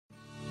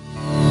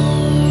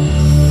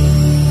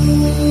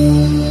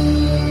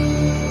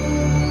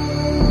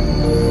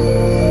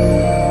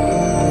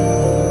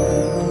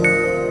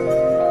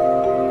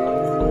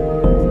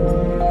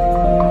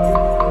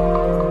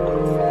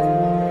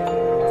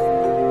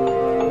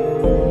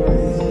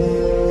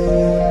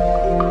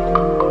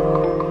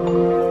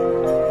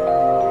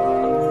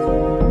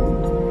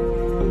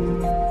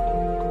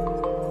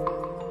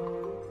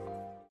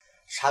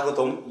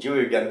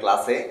জীববিজ্ঞান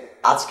ক্লাসে।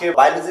 আজকে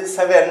বায়োলজি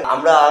 7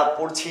 আমরা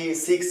পড়ছি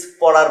 6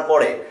 পড়ার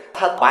পরে,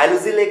 অর্থাৎ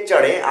বায়োলজি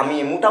লেকচারে আমি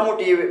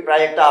মোটামুটি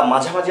প্রায় একটা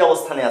মাঝামাঝি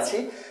অবস্থানে আছি।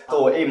 তো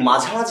এই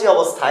মাঝামাঝি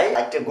অবস্থায়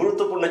একটা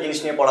গুরুত্বপূর্ণ জিনিস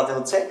নিয়ে পড়াতে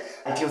হচ্ছে,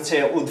 এটি হচ্ছে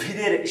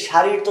উদ্ভিদের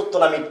শারীরতত্ত্ব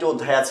নামে একটি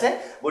অধ্যায় আছে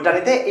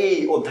বোটানিতে, এই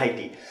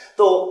অধ্যায়টি।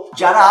 তো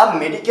যারা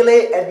মেডিকেলে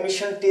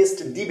অ্যাডমিশন টেস্ট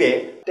দিবে,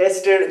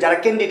 টেস্টের যারা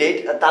ক্যান্ডিডেট,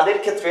 তাদের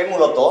ক্ষেত্রে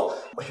মূলত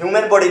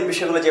হিউম্যান বডির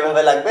বিষয়গুলো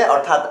যেভাবে লাগবে,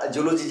 অর্থাৎ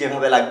জুলজি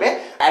যেভাবে লাগবে,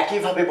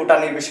 একইভাবে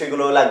বোটানির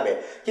বিষয়গুলো লাগবে।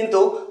 কিন্তু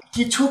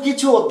কিছু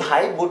কিছু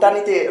অধ্যায়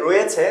বোটানিতে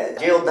রয়েছে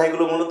যে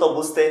অধ্যায়গুলো মূলত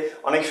বুঝতে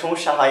অনেক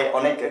সমস্যা হয়,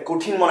 অনেক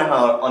কঠিন মনে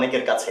হয়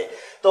অনেকের কাছে।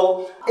 তো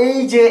এই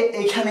যে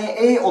এখানে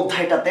এই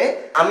অধ্যায়টাতে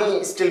আমি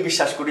স্টিল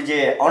বিশ্বাস করি যে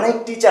অনেক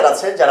টিচার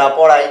আছে যারা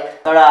পড়ায়,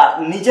 তারা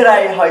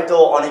নিজেরাই হয়তো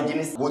অনেক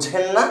জিনিস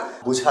বুঝেন না,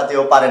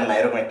 বুঝাতেও পারেন না,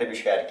 এরকম একটা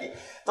বিষয় আর কি।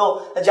 তো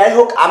যাই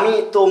হোক, আমি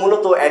তো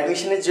মূলত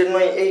অ্যাডমিশনের জন্য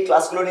এই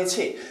ক্লাসগুলো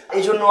নিচ্ছি।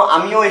 এই জন্য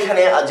আমিও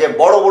এখানে যে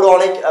বড় বড়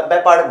অনেক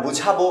ব্যাপার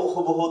বুঝাবো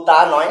হুবহু তা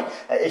নয়,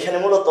 এখানে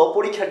মূলত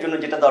পরীক্ষার জন্য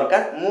যেটা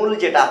দরকার, মূল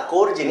যেটা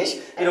কোর জিনিস,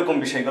 এরকম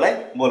বিষয়গুলাই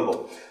বলবো।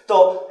 তো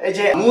এই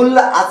যে মূল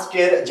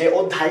আজকের যে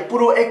অধ্যায়,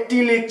 পুরো একটি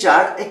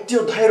লেকচার একটি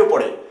অধ্যায়ের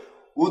উপরে,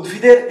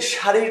 উদ্ভিদের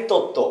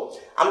শারীরতত্ত্ব।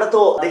 আমরা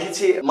তো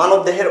দেখেছি মানব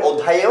দেহের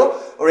অধ্যায়েও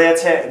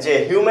রয়েছে যে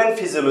হিউম্যান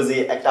ফিজিওলজি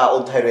একটা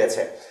অধ্যায়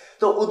রয়েছে।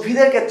 তো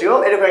উদ্ভিদের ক্ষেত্রেও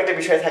এরকম একটা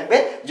বিষয় থাকবে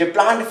যে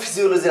প্লান্ট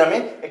ফিজিওলজি নামে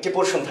একটি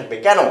পোরশন থাকবে।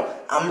 কেন?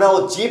 আমরাও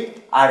জীব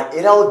আর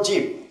এরাও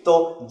জীব। তো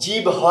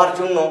জীব হওয়ার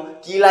জন্য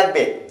কি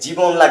লাগবে?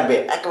 জীবন লাগবে,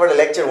 একেবারে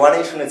লেকচার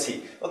 1-এই শুনেছি।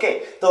 ওকে,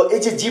 তো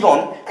এই যে জীবন,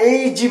 এই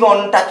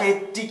জীবনটাকে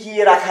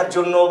টিকিয়ে রাখার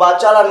জন্য বা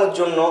চালানোর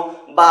জন্য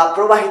বা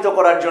প্রবাহিত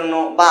করার জন্য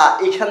বা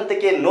এখান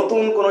থেকে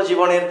নতুন কোনো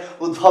জীবনের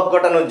উদ্ভব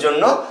ঘটানোর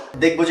জন্য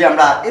দেখবো যে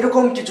আমরা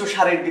এরকম কিছু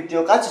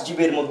শারীরবৃত্তীয় কাজ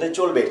জীবের মধ্যে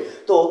চলবে।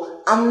 তো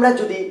আমরা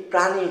যদি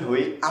প্রাণী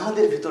হই,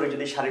 আমাদের ভিতরে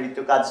যদি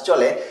শারীরবৃত্তীয় কাজ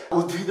চলে,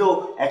 উদ্ভিদও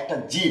একটা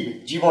জীব,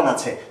 জীবন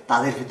আছে,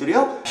 তাদের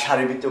ভিতরেও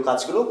শারীরবৃত্তীয়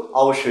কাজগুলো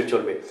অবশ্যই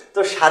চলবে। তো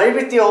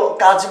শারীরবৃত্তীয়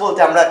কাজ বলতে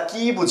আমরা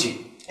কি বুঝি?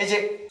 এই যে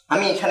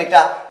আমি এখানে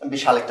একটা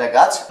বিশাল একটা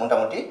গাছ,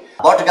 মোটামুটি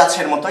বট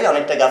গাছের মতোই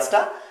অনেকটা গাছটা,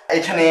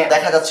 এখানে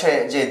দেখা যাচ্ছে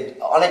যে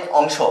অনেক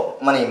অংশ,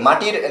 মানে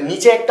মাটির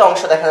নিচে একটা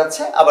অংশ দেখা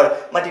যাচ্ছে, আবার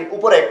মাটির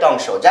উপরে একটা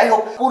অংশ। যাই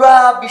হোক, পুরা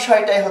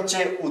বিষয়টাই হচ্ছে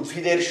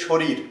উদ্ভিদের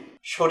শরীর।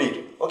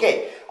 ওকে,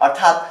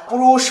 অর্থাৎ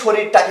পুরো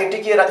শরীরটাকে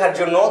টিকিয়ে রাখার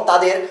জন্য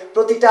তাদের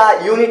প্রতিটা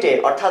ইউনিটে,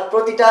 অর্থাৎ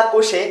প্রতিটা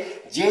কোষে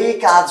যে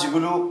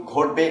কাজগুলো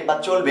ঘটবে বা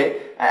চলবে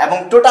এবং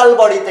টোটাল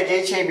বডি থেকে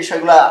সেই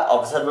বিষয়গুলো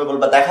অবজারভেবল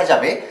বা দেখা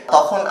যাবে,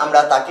 তখন আমরা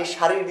তাকে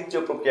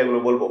শারীরবৃত্তীয় প্রক্রিয়াগুলো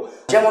বলবো।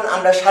 যেমন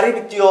আমরা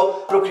শারীরবৃত্তীয়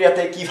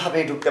প্রক্রিয়াতে কিভাবে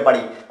ঢুকতে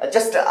পারি,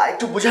 জাস্ট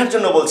একটু বোঝার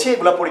জন্য বলছি,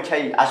 এগুলো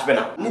পরীক্ষায় আসবে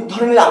না।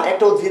 ধরে নিলাম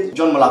একটা উদ্ভিদ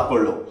জন্ম লাভ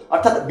করলো,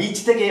 অর্থাৎ বীজ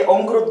থেকে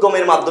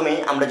অঙ্কুরোদ্গমের মাধ্যমে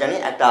আমরা জানি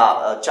একটা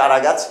চারা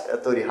গাছ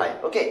তৈরি হয়।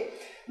 ওকে,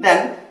 দেন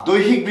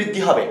দৈহিক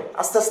বৃদ্ধি হবে,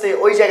 আস্তে আস্তে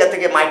ওই জায়গা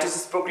থেকে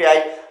মাইটোসিস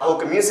প্রক্রিয়ায় হোক,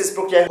 মিওসিস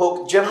প্রক্রিয়ায় হোক,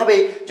 যেভাবে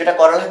যেটা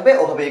করা লাগবে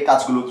ওভাবে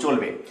কাজগুলো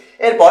চলবে।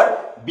 এরপর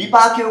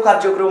বিপাকীয়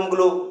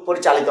কার্যক্রমগুলো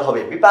পরিচালিত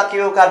হবে।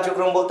 বিপাকীয়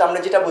কার্যক্রম বলতে আমরা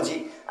যেটা বুঝি,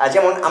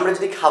 যেমন আমরা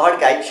যদি খাবার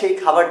খাই, সেই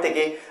খাবার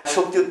থেকে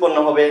শক্তি উৎপন্ন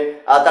হবে,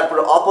 তারপর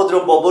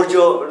অপদ্রব্য বর্জ্য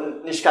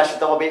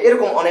নিষ্কাশিত হবে,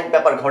 এরকম অনেক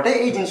ব্যাপার ঘটে।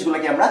 এই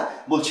জিনিসগুলোকে আমরা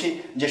বলছি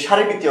যে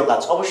শারীরবৃত্তীয়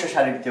কাজ, অবশ্যই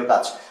শারীরবৃত্তীয়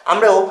কাজ।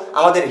 আমরাও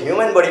আমাদের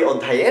হিউম্যান বডি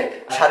অধ্যায়ের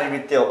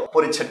শারীরবৃত্তীয়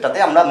পরিচ্ছেদটাতে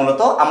আমরা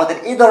মূলত আমাদের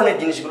এই ধরনের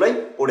জিনিসগুলোই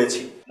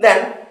পড়েছি। দেন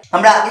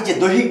আমরা এই যে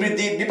দৈহিক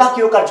বৃদ্ধি,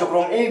 বিপাকীয়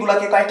কার্যক্রম,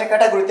 এইগুলাকে কয়েকটা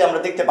ক্যাটাগরিতে আমরা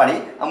দেখতে পারি।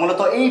 মূলত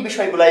এই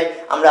বিষয়গুলাই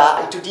আমরা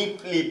একটু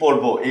ডিপলি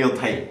পড়বো এই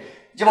অধ্যায়ে।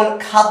 যেমন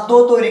খাদ্য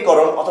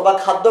তৈরিকরণ অথবা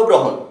খাদ্য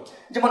গ্রহণ।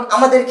 যেমন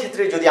আমাদের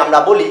ক্ষেত্রে যদি আমরা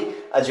বলি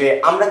যে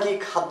আমরা কি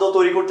খাদ্য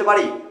তৈরি করতে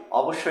পারি?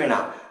 অবশ্যই না।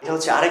 এটা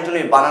হচ্ছে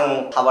আরেকজনের বানানো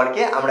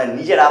খাবারকে আমরা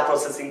নিজেরা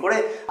প্রসেসিং করে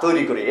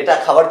তৈরি করি, এটা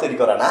খাবার তৈরি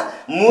করা না।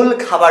 মূল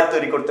খাবার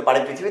তৈরি করতে পারে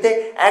পৃথিবীতে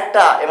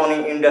একটা এমন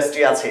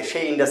ইন্ডাস্ট্রি আছে,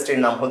 সেই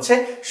ইন্ডাস্ট্রির নাম হচ্ছে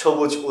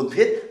সবুজ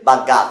উদ্ভিদ বা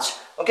গাছ।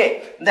 ওকে,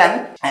 দেন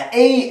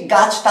এই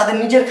গাছ তাদের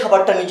নিজের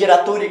খাবারটা নিজেরা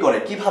তৈরি করে।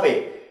 কিভাবে?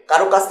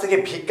 কারো কাছ থেকে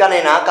ভিক্ষা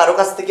নেয় না, কারো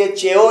কাছ থেকে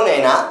চেয়েও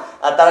নেয় না।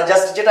 তারা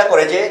জাস্ট যেটা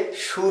করে যে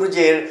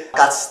সূর্যের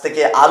কাছ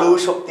থেকে আলো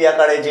শক্তি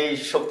আকারে যেই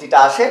শক্তিটা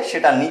আসে,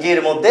 সেটা নিজের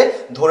মধ্যে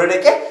ধরে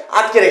রেখে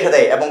আটকে রেখে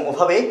দেয় এবং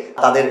ওভাবেই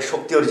তাদের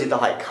শক্তি অর্জিত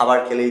হয়। খাবার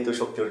খেলেই তো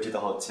শক্তি অর্জিত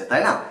হচ্ছে,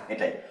 তাই না?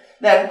 এটাই।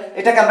 দেন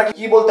এটাকে আমরা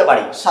কি বলতে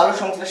পারি? সালোক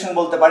সংশ্লেষণ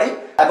বলতে পারি।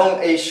 এবং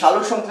এই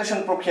সালোক সংশ্লেষণ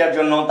প্রক্রিয়ার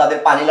জন্য তাদের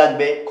পানি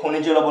লাগবে,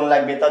 খনিজ লবণ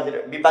লাগবে, তাদের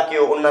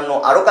বিপাকীয় অন্যান্য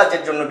আরো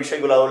কাজের জন্য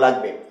বিষয়গুলোও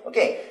লাগবে।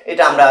 ওকে,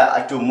 এটা আমরা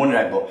একটু মনে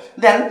রাখবো।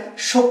 দেন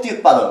শক্তি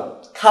উৎপাদন,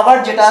 খাবার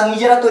যেটা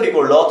নিজেরা তৈরি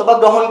করলো অথবা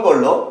গ্রহণ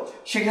করলো,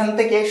 সেখান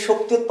থেকে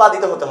শক্তি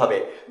উৎপাদিত হতে হবে।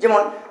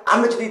 যেমন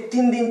আমরা যদি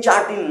 3 দিন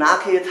 4 দিন না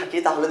খেয়ে থাকি,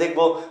 তাহলে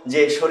দেখবো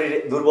যে শরীর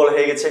দুর্বল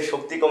হয়ে গেছে,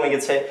 শক্তি কমে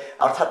গেছে।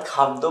 অর্থাৎ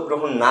খাদ্য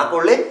গ্রহণ না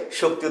করলে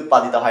শক্তি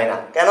উৎপাদিত হয় না।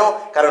 কেন?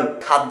 কারণ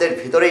খাদ্যের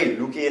ভিতরেই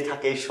লুকিয়ে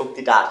থাকে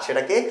শক্তিটা,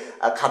 সেটাকে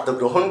খাদ্য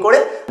গ্রহণ করে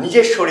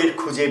নিজের শরীর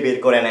খুঁজে বের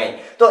করে নেয়।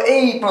 তো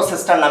এই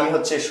প্রসেসটার নামই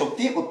হচ্ছে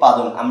শক্তি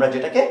উৎপাদন, আমরা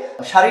যেটাকে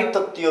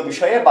শারীরতত্ত্বীয়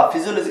বিষয়ে বা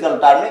ফিজিওলজিক্যাল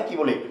টার্মে কি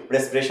বলি?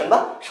 রেসপিরেশন বা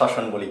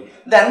শ্বসন বলি।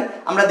 দেন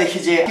আমরা দেখি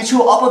যে কিছু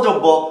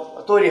অপদ্রব্য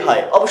তৈরি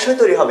হয়, অবশ্যই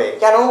তৈরি হবে।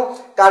 কেন?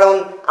 কারণ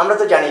আমরা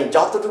তো জানি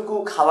যতটুকু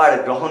খাবার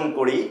গ্রহণ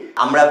করি,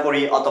 আমরা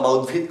করি অথবা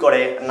উদ্ভিদ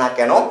করে না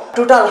কেন,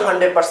 টোটাল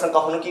 100%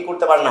 কখনো কি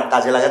করতে পারে না,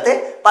 কাজে লাগাতে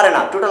পারে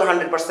না। টোটাল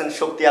 100%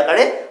 শক্তি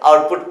আকারে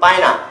আউটপুট পায়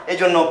না। এই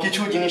জন্য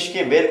কিছু জিনিসকে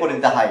বের করে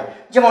দিতে হয়।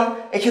 যেমন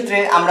এক্ষেত্রে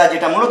আমরা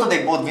যেটা মূলত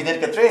দেখবো উদ্ভিদের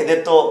ক্ষেত্রে, এদের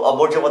তো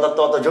বর্জ্য পদার্থ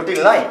অত জটিল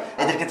নয়,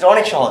 এদের ক্ষেত্রে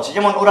অনেক সহজ।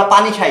 যেমন ওরা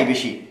পানি খায়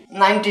বেশি,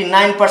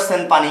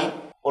 99% পানি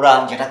ওরা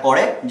যেটা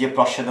করে যে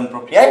প্রস্বেদন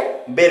প্রক্রিয়ায়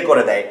বের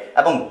করে দেয়,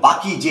 এবং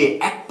বাকি যে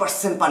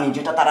 1% পানি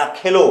যেটা তারা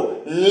খেলো,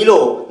 নিল,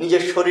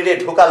 নিজের শরীরে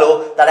ঢোকালো,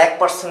 তার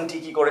 1%ই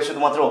কি করে,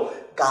 শুধুমাত্র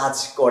কাজ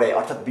করে,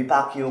 অর্থাৎ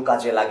বিপাকীয়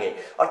কাজে লাগে।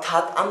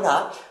 অর্থাৎ আমরা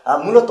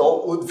মূলত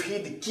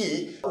উদ্ভিদ কি,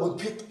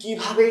 উদ্ভিদ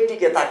কিভাবে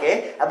টিকে থাকে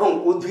এবং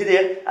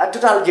উদ্ভিদের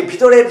টোটাল যে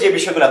ভিতরের যে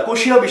বিষয়গুলো,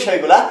 কোষীয়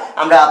বিষয়গুলা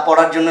আমরা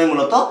পড়ার জন্যই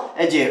মূলত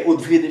এই যে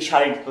উদ্ভিদ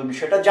শারীরিক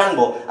বিষয়টা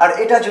জানবো। আর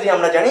এটা যদি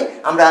আমরা জানি,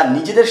 আমরা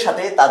নিজেদের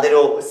সাথে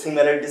তাদেরও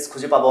সিমিলারিটিস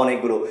খুঁজে পাবো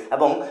অনেকগুলো।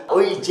 এবং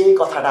ওই যে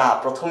কথাটা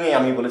প্রথমে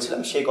আমি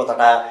বলেছিলাম, সেই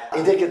কথাটা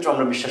এদের ক্ষেত্রে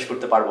আমরা বিশ্বাস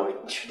করতে পারবো।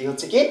 সেটি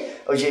হচ্ছে কি,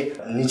 ওই যে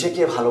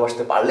নিজেকে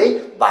ভালোবাসতে পারলেই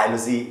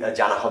বায়োলজি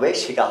জানা হবে,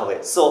 শেখা হবে।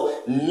 সো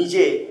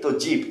নিজে তো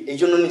জীব, এই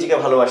জন্য নিজেকে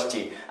ভালোবাসছি,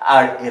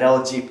 আর এরাও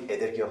জীব,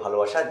 এদেরকেও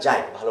ভালোবাসা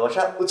যায়,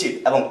 ভালোবাসা উচিত,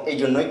 এবং এই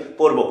জন্যই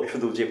পড়বো,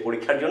 শুধু যে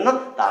পরীক্ষার জন্য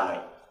তা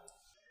নয়।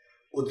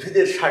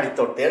 উদ্ভিদের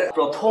শারীরতত্ত্বের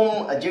প্রথম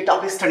যে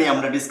টপিকটা নিয়ে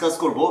আমরা ডিসকাস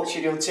করব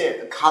সেটি হচ্ছে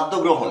খাদ্য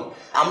গ্রহণ।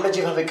 আমরা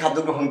যেভাবে খাদ্য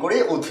গ্রহণ করি,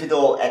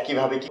 উদ্ভিদও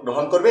একইভাবে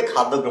গ্রহণ করবে,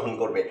 খাদ্য গ্রহণ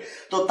করবে।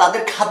 তো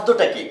তাদের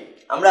খাদ্যটা কি,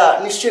 আমরা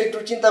নিশ্চয়ই একটু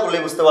চিন্তা করলে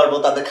বুঝতে পারবো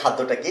তাদের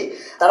খাদ্যটা কি।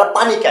 তারা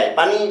পানি খায়,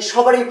 পানি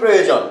সবারই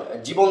প্রয়োজন,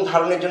 জীবন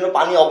ধারণের জন্য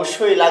পানি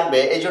অবশ্যই লাগবে,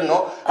 এই জন্য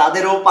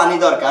তাদেরও পানি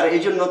দরকার,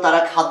 এই জন্য তারা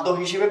খাদ্য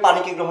হিসেবে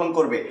পানিকে গ্রহণ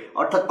করবে,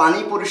 অর্থাৎ পানি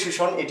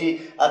পরিশোষণ এটি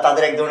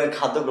তাদের এক ধরনের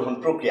খাদ্য গ্রহণ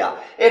প্রক্রিয়া।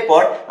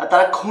 এরপর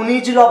তারা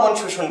খনিজ লবণ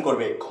শোষণ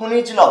করবে।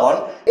 খনিজ লবণ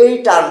এই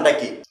টার্মটা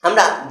কি,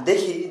 আমরা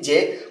দেখি যে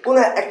কোনো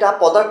একটা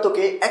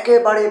পদার্থকে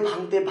একেবারে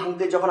ভাঙতে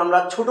ভাঙতে যখন আমরা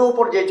ছোট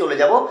পর্যায়ে চলে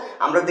যাব,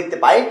 আমরা দেখতে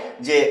পাই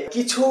যে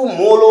কিছু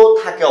মৌলও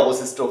থাকে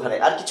অবশিষ্ট, ওখানে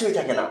আর কিছুই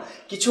থাকে না,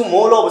 কিছু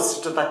মৌল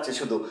অবশিষ্ট থাকছে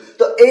শুধু।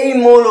 তো এই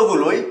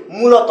মৌলগুলোই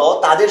মূলত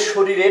তাদের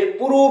শরীরের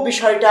পুরো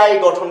বিষয়টাই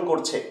গঠন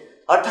করছে।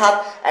 অর্থাৎ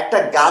একটা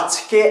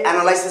গাছকে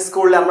অ্যানালাইসিস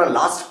করলে আমরা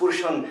লাস্ট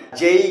পোর্শন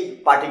যেই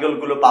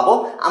পার্টিকেলগুলো পাবো,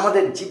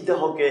 আমাদের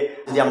জীবদেহকে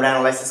যদি আমরা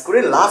অ্যানালাইসিস করি,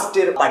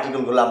 লাস্টের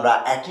পার্টিকেলগুলো আমরা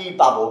একই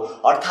পাবো।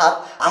 অর্থাৎ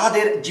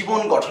আমাদের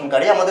জীবন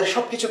গঠনকারী, আমাদের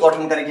সবকিছু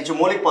গঠনকারী কিছু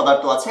মৌলিক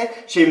পদার্থ আছে,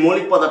 সেই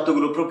মৌলিক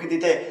পদার্থগুলো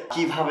প্রকৃতিতে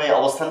কিভাবে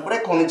অবস্থান করে,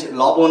 খনিজ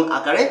লবণ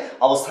আকারে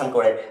অবস্থান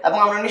করে। এবং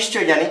আমরা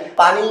নিশ্চয়ই জানি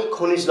পানি,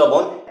 খনিজ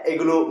লবণ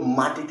এগুলো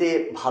মাটিতে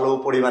ভালো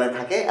পরিমাণে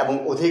থাকে এবং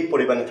অধিক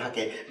পরিমাণে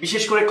থাকে।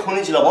 বিশেষ করে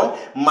খনিজ লবণ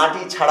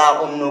মাটি ছাড়া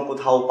অন্য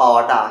কোথাও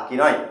পাওয়াটা কি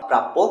নয়,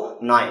 প্রাপ্য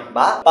নয়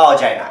বা পাওয়া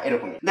যায় না,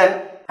 এরকমই। দেন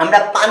আমরা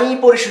পানি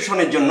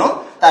পরিশোষণের জন্য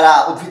তারা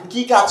উদ্ভিদ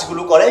কি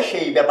কাজগুলো করে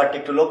সেই ব্যাপারটা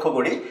একটু লক্ষ্য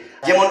করি।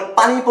 যেমন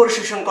পানি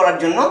পরিশোষণ করার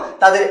জন্য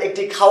তাদের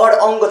একটি খাওয়ার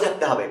অঙ্গ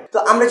থাকতে হবে। তো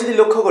আমরা যদি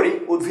লক্ষ্য করি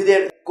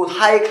উদ্ভিদের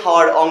কোথায়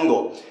খাওয়ার অঙ্গ,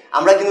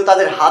 আমরা কিন্তু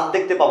তাদের হাত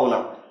দেখতে পাবো না,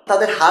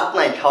 তাদের হাত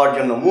নাই খাওয়ার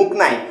জন্য, মুখ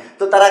নাই।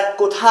 তো তারা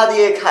কোথা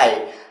দিয়ে খায়,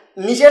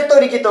 নিজের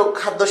তৈরিকৃত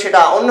খাদ্য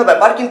সেটা অন্য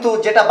ব্যাপার, কিন্তু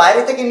যেটা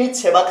বাইরে থেকে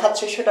নিচ্ছে বা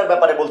খাচ্ছে সেটার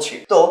ব্যাপারে বলছি।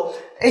 তো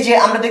এই যে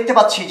আমরা দেখতে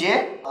পাচ্ছি যে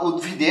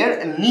উদ্ভিদের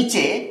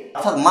নিচে,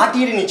 অর্থাৎ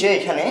মাটির নিচে,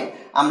 এখানে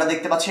আমরা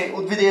দেখতে পাচ্ছি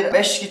উদ্ভিদের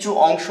বেশ কিছু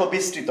অংশ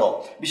বিস্তৃত,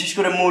 বিশেষ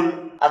করে মূল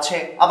আছে।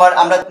 আবার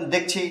আমরা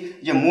দেখছি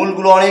যে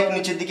মূলগুলো অনেক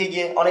নিচের দিকে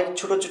গিয়ে অনেক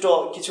ছোট ছোট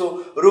কিছু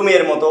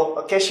রুমের মতো,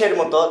 কেশের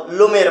মতো,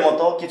 লোমের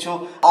মতো কিছু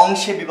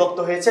অংশে বিভক্ত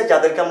হয়েছে,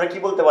 যাদেরকে আমরা কি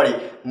বলতে পারি,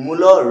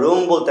 মূল রোম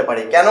বলতে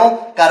পারি। কেন?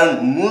 কারণ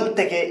মূল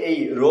থেকে এই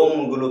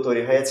রোমগুলো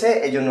তৈরি হয়েছে,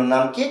 এই জন্য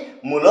নাম কি,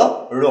 মূল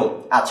রোম।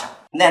 আচ্ছা,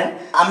 দেন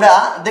আমরা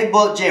দেখব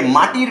যে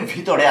মাটির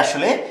ভিতরে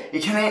আসলে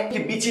এখানে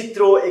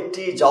বিচিত্র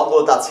একটি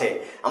জগৎ আছে।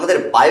 আমাদের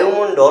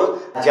বায়ুমণ্ডল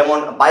যেমন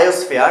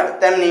বায়োস্ফিয়ার,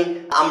 তেমনি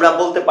আমরা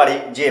বলতে পারি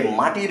যে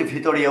মাটির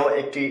ভিতরেও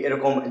একটি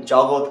এরকম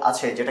জগৎ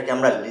আছে, যেটাকে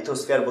আমরা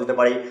লিথোস্ফিয়ার বলতে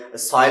পারি,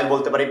 সয়েল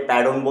বলতে পারি,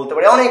 প্যাডন বলতে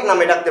পারি, অনেক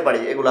নামে ডাকতে পারি।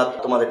 এগুলা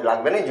তোমাদের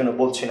লাগবে না, এই জন্য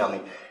বলছি না আমি।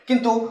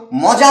 কিন্তু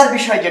মজার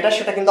বিষয় যেটা,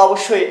 সেটা কিন্তু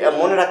অবশ্যই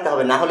মনে রাখতে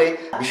হবে, না হলে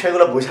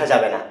বিষয়গুলো বোঝা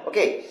যাবে না।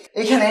 ওকে,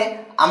 এখানে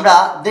আমরা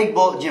দেখব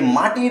যে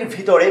মাটির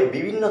ভিতরে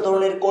বিভিন্ন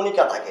ধরনের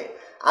কণিকা থাকে।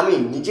 আমি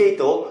নিজেই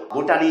তো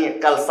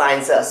বোটানিক্যাল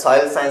সায়েন্স,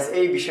 সয়েল সায়েন্স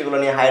এই বিষয়গুলো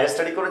নিয়ে হায়ার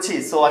স্টাডি করেছি।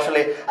 সো আসলে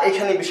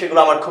এইখানে বিষয়গুলো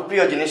আমার খুব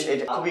প্রিয় জিনিস,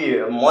 এটা খুবই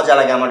মজা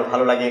লাগে, আমার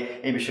ভালো লাগে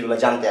এই বিষয়গুলো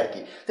জানতে আর কি।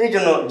 তো এই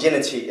জন্য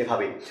জেনেছি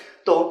এভাবেই।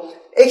 তো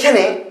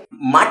এখানে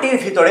মাটির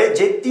ভিতরে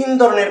যে 3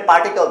 ধরনের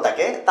পার্টিকেল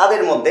থাকে,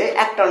 তাদের মধ্যে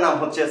একটার নাম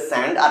হচ্ছে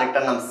স্যান্ড,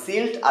 আরেকটার নাম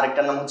সিল্ট,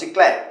 আরেকটার নাম হচ্ছে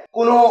ক্লে।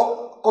 কোনো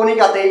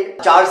কণিকাতেই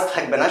চার্জ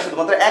থাকবে না,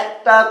 শুধুমাত্র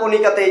একটা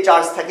কণিকাতেই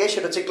চার্জ থাকে,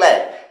 সেটা হচ্ছে ক্লে।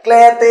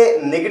 ক্লেতে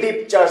নেগেটিভ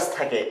চার্জ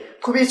থাকে,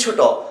 খুবই ছোট।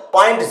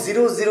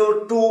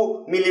 0.002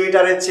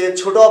 মিলিমিটারের চেয়ে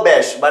ছোট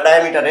ব্যাস বা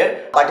ডায়ামিটারের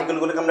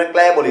পার্টিকেলগুলোকে আমরা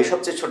ক্লে বলি,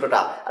 সবচেয়ে ছোটটা,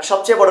 আর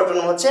সবচেয়ে বড়টার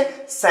নাম হচ্ছে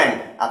স্যান্ড।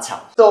 আচ্ছা,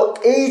 তো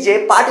এই যে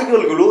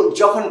পার্টিকেলগুলো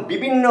যখন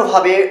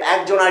বিভিন্নভাবে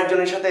একজন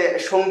আরেকজনের সাথে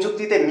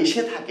সংযুক্তিতে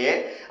মিশে থাকে,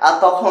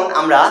 তখন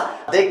আমরা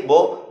দেখব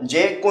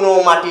যে কোনো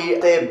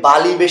মাটিতে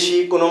বালি বেশি,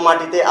 কোনো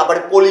মাটিতে আবার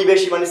পলি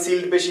বেশি মানে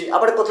সিল্ট বেশি,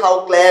 আবার কোথাও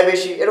ক্লে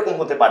বেশি, এরকম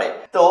হতে পারে।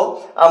 তো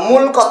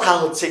মূল কথা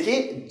হচ্ছে কি,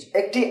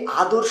 একটি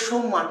আদর্শ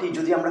মাটি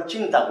যদি আমরা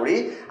চিন্তা করি,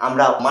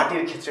 আমরা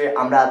মাটির ক্ষেত্রে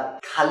আমরা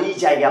খালি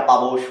জায়গা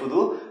পাবো শুধু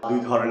দুই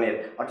ধরনের,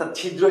 অর্থাৎ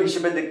ছিদ্র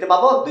হিসেবে দেখতে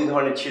পাবো দুই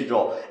ধরনের ছিদ্র।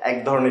 এক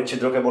ধরনের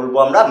ছিদ্রকে বলবো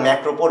আমরা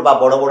ম্যাক্রোপোর বা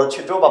বড় বড়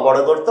ছিদ্র বা বড়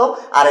গর্ত,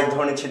 আর এক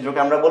ধরনের ছিদ্রকে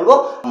আমরা বলবো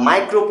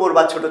মাইক্রোপোর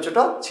বা ছোট ছোট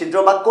ছিদ্র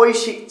বা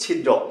কৈশিক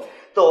ছিদ্র।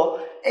 তো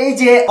এই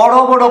যে বড়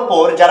বড়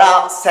পোর যারা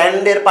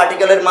স্যান্ডের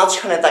পার্টিকেলের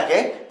মাঝখানে থাকে,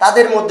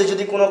 তাদের মধ্যে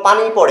যদি কোনো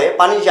পানি পড়ে,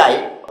 পানি যায়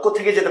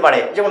কোথেকে যেতে পারে,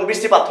 যেমন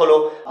বৃষ্টিপাত হলো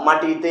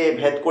মাটিতে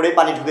ভেদ করে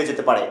পানি ঢুকে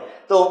যেতে পারে।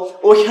 তো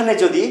ওইখানে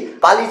যদি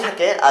বালি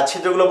থাকে আর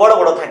ছিদ্রগুলো বড়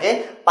বড় থাকে,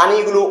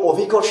 পানিগুলো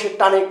অভিকর্ষের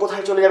টানে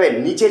কোথায় চলে যাবে,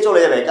 নিচে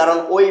চলে যাবে, কারণ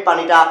ওই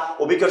পানিটা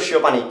অভিকর্ষীয়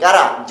পানি।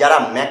 যারা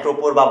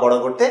ম্যাক্রোপোর বা বড়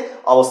গর্তে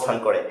অবস্থান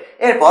করে।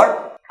 এরপর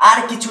আর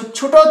কিছু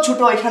ছোট ছোট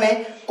এখানে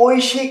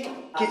কৈশিক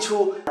কিছু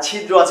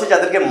ছিদ্র আছে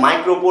যাদেরকে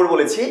মাইক্রোপোর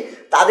বলেছি,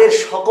 তাদের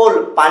সকল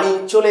পানি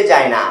চলে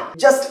যায় না,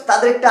 জাস্ট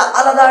তাদের একটা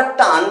আলাদা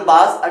টান বা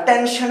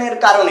টেনশনের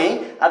কারণে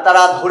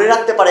তারা ধরে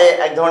রাখতে পারে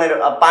এক ধরনের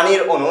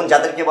পানির অণু,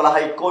 যাদেরকে বলা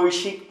হয়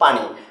কৈশিক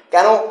পানি।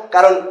 কেন?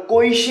 কারণ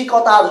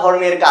কৈশিকতা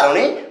ধর্মের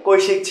কারণে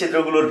কৈশিক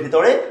ছিদ্রগুলোর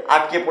ভিতরে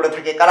আটকে পড়ে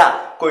থাকে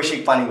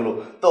কৈশিক পানিগুলো।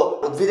 তো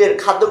উদ্ভিদের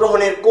খাদ্য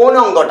গ্রহণের কোন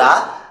অঙ্গটা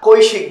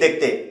কৈশিক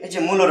দেখতে? এই যে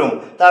মূলরুম,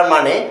 তার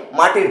মানে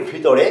মাটির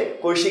ভিতরে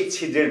কৈশিক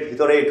ছিদ্রের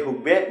ভিতরে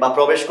ঢুকবে বা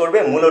প্রবেশ করবে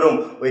মূলরুম,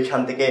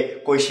 ওইখান থেকে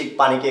কৈশিক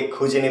পানিকে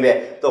খুঁজে নেবে।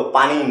 তো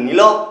পানি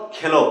নিল,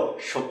 খেলো,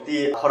 শক্তি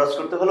খরচ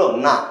করতে হলো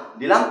না,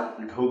 দিলাম,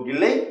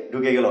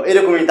 ঢুকে গেল।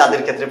 এরকমই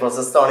তাদের ক্ষেত্রে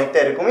প্রসেসটা অনেকটা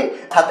এরকমই।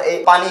 অর্থাৎ এই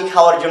পানি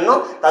খাওয়ার জন্য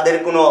তাদের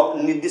কোনো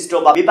নির্দিষ্ট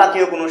বা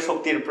বিপাকীয় কোনো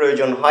শক্তির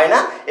প্রয়োজন হয় না।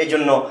 এই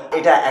জন্য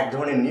এটা এক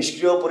ধরনের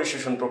নিষ্ক্রিয়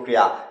পরিশোষণ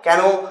প্রক্রিয়া।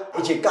 কেন?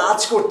 এই যে কাজ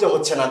করতে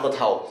হচ্ছে না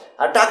কোথাও,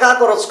 আর টাকা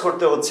খরচ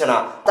করতে হচ্ছে না,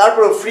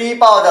 তারপর ফ্রি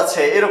পাওয়া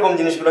যাচ্ছে, এরকম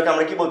জিনিসগুলোকে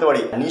আমরা কি বলতে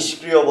পারি?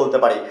 নিষ্ক্রিয় বলতে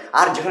পারি।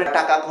 আর যেখানে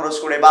টাকা খরচ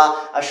করে বা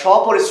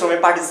স্বপরিশ্রমে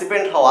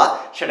পার্টিসিপেন্ট হওয়া,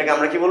 সেটাকে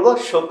আমরা কি বলবো?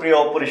 সক্রিয়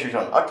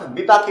পরিশোষণ। অর্থাৎ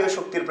বিপাকীয়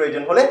শক্তির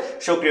প্রয়োজন হলে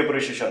সক্রিয়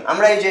পরিশোষণ।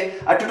 আমরা এই যে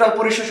টোটাল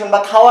পরিশোষণ বা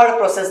খাওয়ার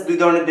প্রসেস দুই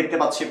ধরনের দেখতে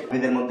পাচ্ছি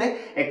উদ্ভিদের মধ্যে,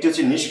 একটি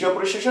হচ্ছে নিষ্ক্রিয়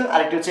পরিশোষণ আর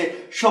একটি হচ্ছে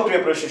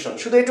সক্রিয় পরিশোষণ।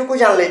 শুধু এটুকু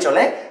জানলেই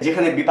চলে,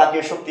 যেখানে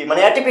বিপাকীয় শক্তি মানে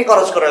অ্যাটিপি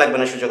খরচ করা লাগবে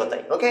না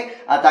সুযোগতায়, ওকে,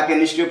 আর তাকে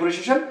নিষ্ক্রিয়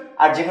পরিশোষণ।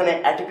 আর যেখানে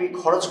অ্যাটিপি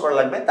খরচ করা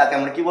লাগবে তাকে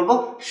আমরা কি বলবো?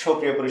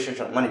 সক্রিয়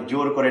পরিশোষণ। মানে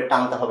জোর করে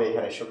টানতে হবে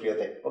এখানে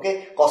সক্রিয়তে, ওকে,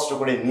 কষ্ট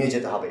করে নিয়ে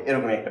যেতে হবে,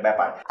 এরকম একটা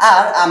ব্যাপার।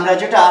 আর আমরা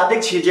যেটা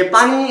দেখছি যে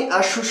পানি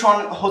শোষণ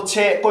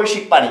হচ্ছে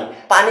কৈশিক পানি।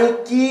 পানি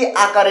কি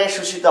আকারে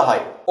শোষিত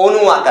হয়?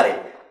 অণু আকারে।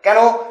 কেন?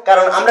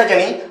 কারণ আমরা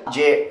জানি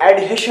যে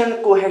অ্যাডহেশন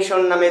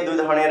কোহেশন নামে দুই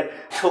ধরনের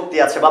শক্তি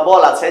আছে বা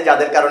বল আছে,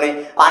 যাদের কারণে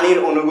পানির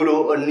অণুগুলো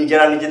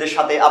নিজেরা নিজেদের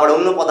সাথে আবার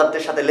অন্য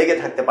পদার্থের সাথে লেগে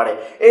থাকতে পারে।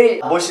 এই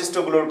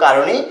বৈশিষ্ট্যগুলোর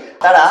কারণেই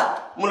তারা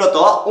মূলত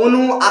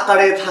অণু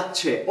আকারে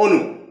থাকছে। অণু,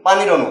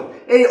 পানির অণু,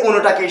 এই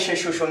অণুটাকে সে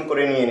শোষণ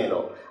করে নিয়ে নিল।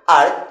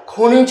 আর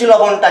খনিজ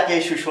লবণটাকে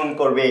শোষণ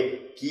করবে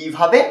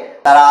কিভাবে?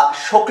 তারা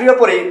সক্রিয়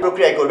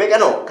প্রক্রিয়ায় করবে।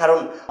 কেন? কারণ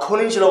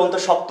খনিজ লবণ তো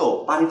শক্ত,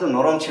 পানি তো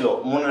নরম ছিল।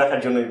 মনে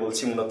রাখার জন্যই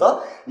বলছি মূলত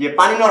যে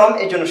পানি নরম,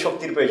 এই জন্য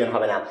শক্তির প্রয়োজন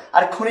হবে না।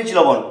 আর খনিজ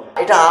লবণ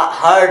এটা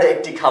হার্ড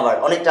একটি খাবার,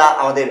 অনেকটা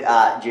আমাদের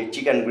যে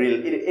চিকেন গ্রিল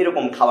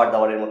এরকম খাবার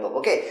দাবারের মতো,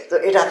 ওকে। তো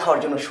এটা খাওয়ার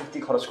জন্য শক্তি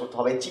খরচ করতে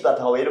হবে,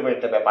 চিবাতে হবে, এরকম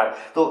একটা ব্যাপার।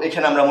 তো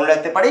এখানে আমরা মনে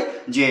রাখতে পারি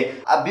যে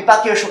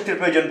বিপাকীয় শক্তির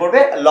প্রয়োজন পড়বে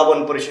লবণ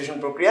পরিশোষণ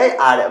প্রক্রিয়ায়,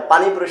 আর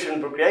পানি পরিশোষণ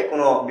প্রক্রিয়ায়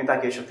কোনো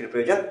বিপাকীয় শক্তির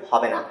প্রয়োজন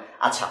হবে না।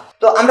 আচ্ছা,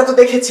 তো আমরা তো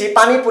দেখেছি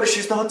পানি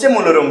পরিশোষিত হচ্ছে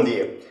মূলরুম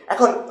দিয়ে।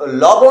 এখন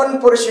লবণ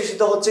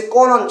পরিশোষিত হচ্ছে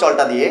কোন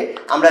অঞ্চলটা দিয়ে?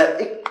 আমরা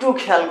একটু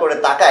খেয়াল করে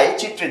তাকাই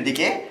চিত্রের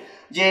দিকে,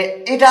 যে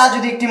এটা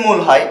যদি একটি মূল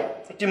হয়,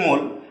 একটি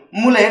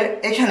মূলের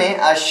এখানে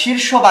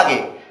শীর্ষভাগ,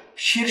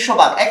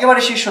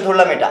 একেবারে শীর্ষ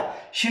ধরলাম, এটা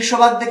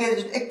শীর্ষভাগ থেকে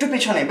একটু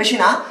পেছনে, বেশি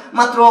না,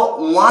 মাত্র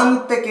 1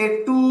 থেকে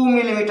 2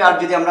 মিলিমিটার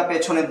যদি আমরা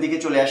পেছনের দিকে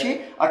চলে আসি,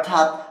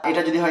 অর্থাৎ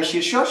এটা যদি হয়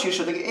শীর্ষ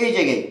থেকে এই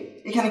জায়গায়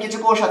এখানে কিছু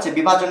কোষ আছে,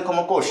 বিভাজনক্ষম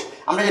কোষ।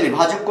 আমরা জানি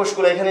ভাজক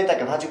কোষগুলো এখানেই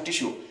থাকে, ভাজক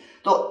টিস্যু।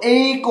 তো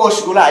এই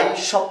কোষগুলাই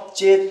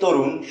সবচেয়ে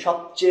তরুণ,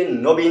 সবচেয়ে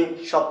নবীন,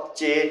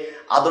 সবচেয়ে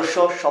আদর্শ,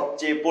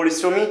 সবচেয়ে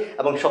পরিশ্রমী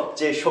এবং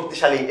সবচেয়ে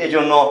শক্তিশালী।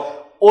 এজন্য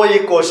ওই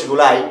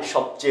কোষগুলাই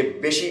সবচেয়ে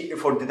বেশি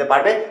এফোর্ট দিতে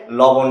পারবে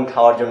লবণ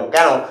খাওয়ার জন্য।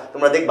 কেন?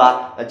 তোমরা দেখবা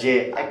যে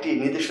একটি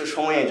নির্দিষ্ট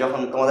সময়ে যখন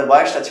তোমাদের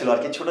বয়সটা ছিল আর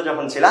কি, ছোট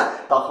যখন ছিল,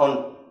 তখন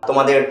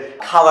তোমাদের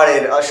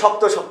খাবারের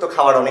শক্ত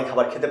খাবার, অনেক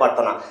খাবার খেতে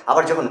পারতো না।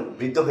 আবার যখন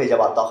বৃদ্ধ হয়ে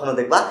যাবা তখনও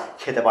দেখবা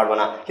খেতে পারবে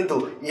না। কিন্তু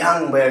ইয়াং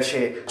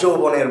বয়সে,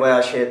 যৌবনের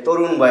বয়সে,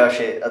 তরুণ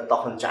বয়সে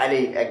তখন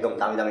চাইলেই একদম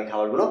দামি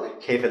খাবারগুলো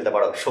খেয়ে ফেলতে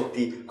পারো,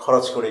 শক্তি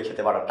খরচ করে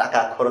খেতে পারো, টাকা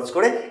খরচ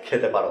করে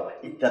খেতে পারো,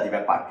 ইত্যাদি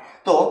ব্যাপার।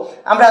 তো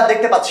আমরা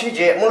দেখতে পাচ্ছি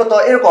যে মূলত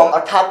এরকম,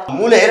 অর্থাৎ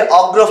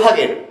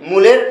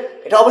মূলের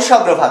এটা অবশ্যই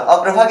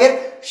অগ্রভাগের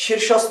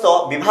শীর্ষস্থ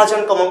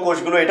বিভাজনক্ষম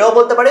কোষগুলো, এটাও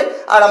বলতে পারি।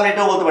 আর আমরা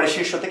এটাও বলতে পারি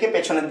শীর্ষ থেকে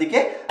পেছনের দিকে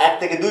 1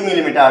 থেকে 2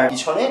 মিলিমিটার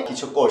পিছনে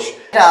কিছু কোষ।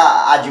 এটা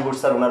আজিবুর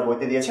স্যার ওনার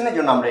বইতে দিয়েছেন, এই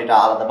জন্য আমরা এটা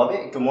আলাদাভাবে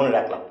একটু মনে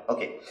রাখলাম।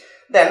 ওকে,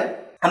 দেন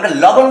আমরা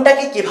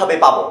লবণটাকে কিভাবে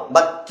পাবো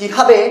বা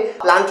কিভাবে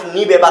প্লান্ট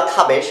নিবে বা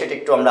খাবে সেটা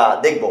একটু আমরা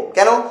দেখব।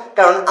 কেন?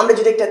 কারণ আমরা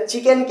যদি একটা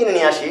চিকেন কিনে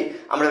নিয়ে আসি,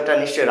 আমরা ওটা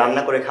নিশ্চয়ই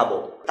রান্না করে খাবো,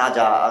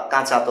 তাজা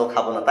কাঁচা তো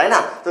খাবো না, তাই না?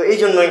 তো এই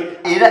জন্যই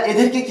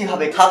এদেরকে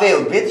কিভাবে খাবে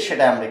উদ্ভিদ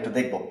সেটা আমরা একটু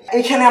দেখব।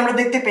 এখানে আমরা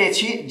দেখতে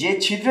পেয়েছি যে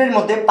ছিদ্রের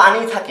মধ্যে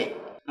পানি থাকে,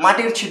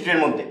 মাটির ছিদ্রের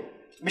মধ্যে,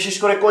 বিশেষ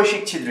করে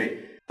কৈশিক ছিদ্রে।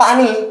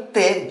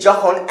 পানিতে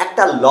যখন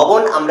একটা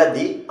লবণ আমরা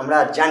দিই, আমরা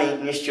জানি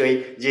নিশ্চয়ই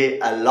যে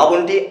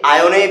লবণটি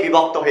আয়নে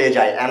বিভক্ত হয়ে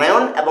যায়,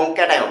 অ্যানায়ন এবং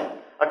ক্যাটায়ন,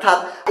 অর্থাৎ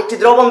একটি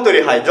দ্রবণ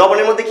তৈরি হয়।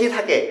 দ্রবণের মধ্যে কি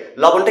থাকে?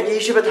 লবণটা কি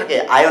হিসেবে থাকে?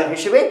 আয়ন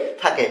হিসেবে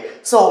থাকে।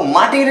 সো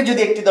মাটির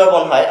যদি একটি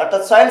দ্রবণ হয়,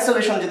 অর্থাৎ সয়েল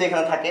সলিউশন যদি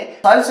এখানে থাকে,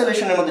 সয়েল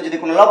সলিউশনের মধ্যে যদি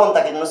কোনো লবণ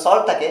থাকে, কোনো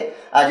সল্ট থাকে,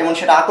 যেমন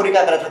সেটা আকরিক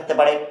আকারে থাকতে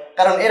পারে,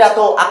 কারণ এরা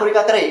তো আকরিক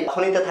আকারেই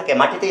খনিতে থাকে,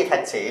 মাটিতেই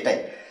থাকছে, এটাই।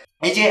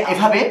 এই যে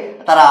এভাবে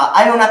তারা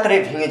আয়ন আকারে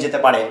ভেঙে যেতে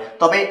পারে।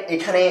 তবে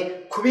এখানে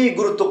খুবই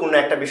গুরুত্বপূর্ণ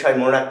একটা বিষয়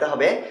মনে রাখতে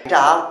হবে, এটা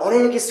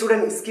অনেক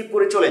স্টুডেন্ট স্কিপ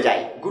করে চলে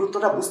যায়,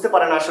 গুরুত্বটা বুঝতে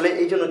পারে না আসলে,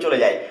 এই জন্য চলে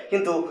যায়।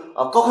 কিন্তু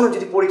কখনো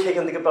যদি পরীক্ষা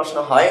এখান থেকে প্রশ্ন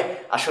হয়,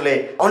 আসলে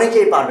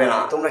অনেকেই পারবে না,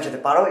 তোমরা যাতে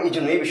পারো এই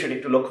জন্য এই বিষয়টা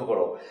একটু লক্ষ্য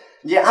করো।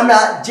 যে আমরা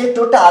যে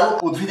টোটাল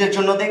উদ্ভিদের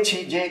জন্য দেখছি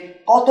যে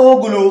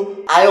কতগুলো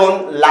আয়ন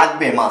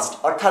লাগবে মাস্ট,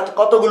 অর্থাৎ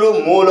কতগুলো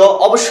মৌল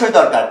অবশ্যই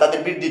দরকার তাদের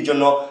বৃদ্ধির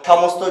জন্য,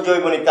 সমস্ত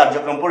জৈবনিক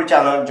কার্যক্রম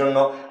পরিচালনার জন্য,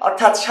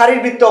 অর্থাৎ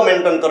শারীরবৃত্ত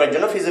মেনটেন করার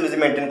জন্য, ফিজিওলজি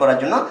মেনটেন করার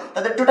জন্য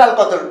তাদের টোটাল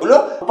কতগুলো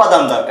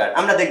উপাদান দরকার।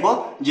 আমরা দেখব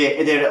যে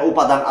এদের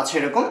উপাদান আছে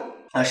এরকম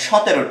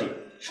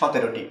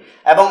 17টি,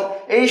 এবং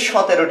এই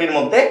 17টির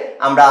মধ্যে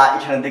আমরা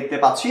এখানে দেখতে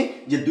পাচ্ছি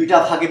যে 2টা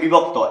ভাগে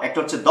বিভক্ত, একটা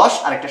হচ্ছে 10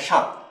 আর একটা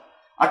 7।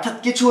 অর্থাৎ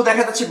কিছু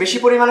দেখা যাচ্ছে বেশি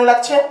পরিমাণে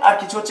লাগছে আর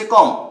কিছু হচ্ছে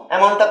কম,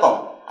 অ্যামাউন্টটা কম।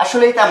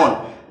 আসলেই তেমন,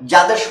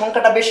 যাদের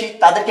সংখ্যাটা বেশি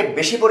তাদেরকে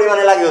বেশি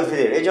পরিমাণে লাগে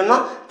উদ্ভিদের, এই জন্য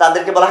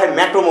তাদেরকে বলা হয়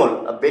ম্যাক্রোমোল,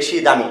 বেশি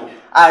দামি।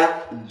 আর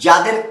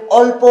যাদের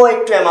অল্প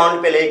একটু অ্যামাউন্ট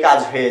পেলেই কাজ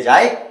হয়ে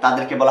যায়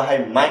তাদেরকে বলা হয়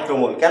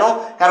মাইক্রোমোল। কেন?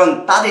 কারণ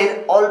তাদের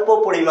অল্প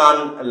পরিমাণ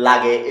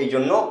লাগে, এই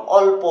জন্য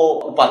অল্প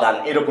উপাদান,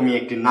 এরকমই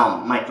একটি নাম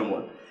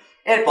মাইক্রোমোল।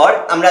 এরপর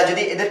আমরা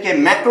যদি এদেরকে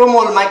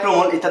ম্যাক্রোমোল,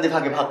 মাইক্রোমোল ইত্যাদি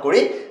ভাগে ভাগ করি,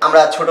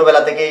 আমরা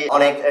ছোটবেলা থেকেই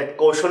অনেক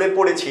কৌশলে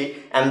পড়েছি,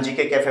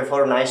 এমজিকে ক্যাফে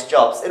ফর নাইস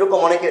জবস, এরকম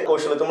অনেক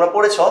কৌশলে তোমরা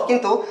পড়েছো।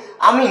 কিন্তু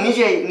আমি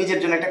নিজের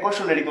জন্য একটা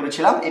কৌশল রেডি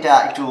করেছিলাম, এটা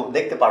একটু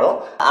দেখতে পারো।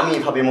 আমি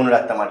এভাবে মনে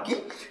রাখতাম আর কি।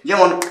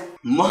 যেমন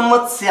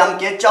মোহাম্মদ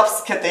সিয়ামকে চপস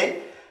খেতে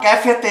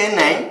ক্যাফেতে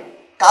নেয়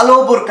কালো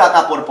বোরকা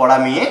কাপড় পরা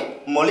মেয়ে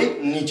মলি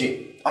নিজে।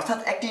 অর্থাৎ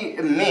একটি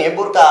মেয়ে,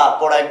 বোরকা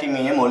পরা একটি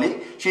মেয়ে মলি,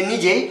 সে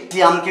নিজেই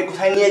সিয়ামকে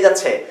কোথায় নিয়ে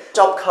যাচ্ছে?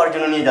 চপ খাওয়ার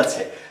জন্য নিয়ে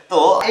যাচ্ছে।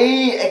 তো এই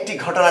একটি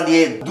ঘটনা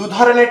দিয়ে 2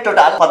 ধরনের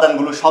টোটাল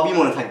উপাদানগুলো সবই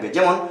মনে থাকবে।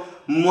 যেমন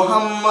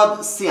মোহাম্মদ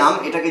সিয়াম,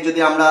 এটাকে যদি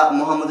আমরা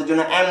মোহাম্মদের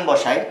জন্য এম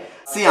বসাই,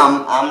 সিয়াম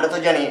আমরা তো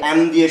জানি এম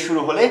দিয়ে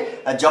শুরু হলে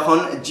যখন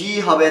জি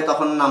হবে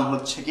তখন নাম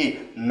হচ্ছে কি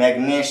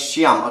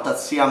ম্যাগনেসিয়াম, অর্থাৎ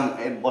সিয়াম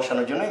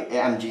বসানোর জন্য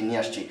এম জি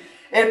নিয়ে আসছি।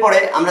 এরপরে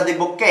আমরা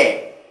দেখব কে,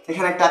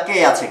 এখানে একটা কে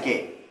আছে, কে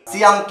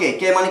সিয়াম,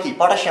 কে মানে কি?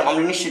 পটাশিয়াম,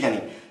 আমরা নিশ্চয়ই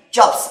জানি।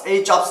 চপস, এই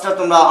চপসটা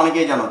তোমরা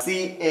অনেকেই জানো,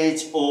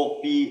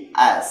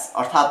 CHOPS,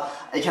 অর্থাৎ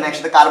এখানে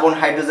একসাথে carbon,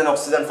 hydrogen,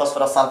 oxygen,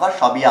 phosphorus, sulphur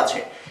সবই আছে।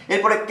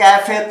 এরপরে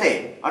ক্যাফেতে,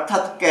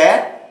 অর্থাৎ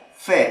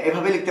ক্যাফে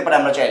এভাবে লিখতে পারি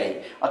আমরা চাইলেই,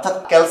 অর্থাৎ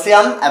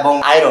ক্যালসিয়াম এবং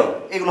আয়রন,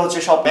 এগুলো হচ্ছে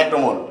সব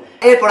ম্যাক্রোমোল।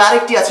 এরপর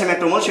আরেকটি আছে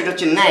ম্যাক্রোমোল, সেটা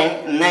হচ্ছে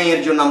ন্যায়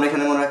এর জন্য আমরা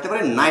এখানে মনে রাখতে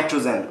পারি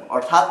নাইট্রোজেন।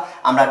 অর্থাৎ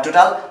আমরা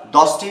টোটাল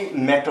 10টি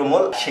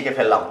ম্যাক্রোমোল শিখে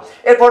ফেললাম।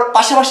 এরপর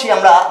পাশাপাশি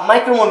আমরা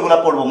মাইক্রোমোলগুলো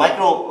পড়বো,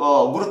 মাইক্রো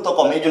গুরুত্ব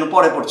কম, এই জন্য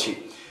পরে পড়ছি।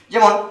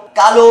 যেমন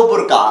কালো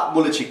বোরকা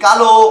বলেছি,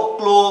 কালো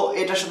ক্লো,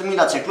 এটার সাথে মিল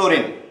আছে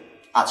ক্লোরিন।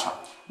 আচ্ছা,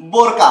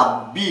 বোরকা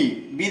বি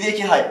দিয়ে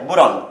কি হয়?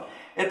 বোরন।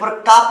 এরপর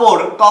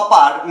কাপড়,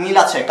 কপার, মিল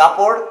আছে,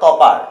 কাপড়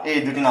কপার, এই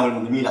দুটি নামের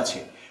মধ্যে মিল আছে।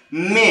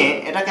 মে,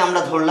 এটাকে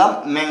আমরা ধরলাম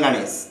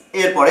ম্যাঙ্গানিজ।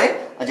 এরপরে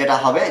যেটা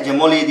হবে যে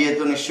মলি দিয়ে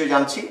তো নিশ্চয়ই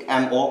জানছি,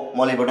 MO,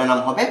 মলিবডেনাম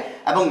হবে।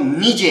 এবং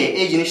নিজে,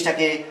 এই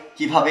জিনিসটাকে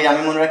কিভাবে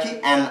আমি মনে রাখি?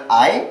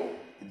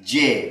 NIJ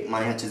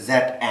মানে হচ্ছে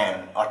ZN,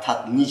 অর্থাৎ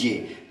নিজে,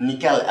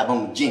 নিকেল এবং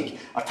জিঙ্ক।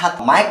 অর্থাৎ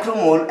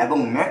মাইক্রোমোল এবং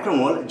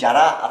ম্যাক্রোমোল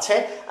যারা আছে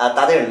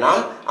তাদের নাম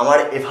আমার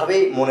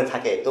এভাবেই মনে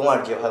থাকে, তোমার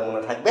যেভাবে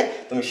মনে থাকবে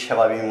তুমি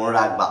সেভাবেই মনে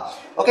রাখবা।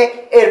 ওকে,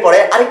 এরপরে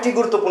আরেকটি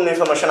গুরুত্বপূর্ণ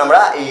ইনফরমেশন আমরা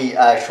এই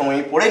সময়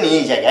পড়ে নিই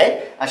এই জায়গায়,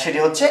 আর সেটি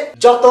হচ্ছে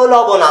যত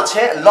লবণ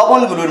আছে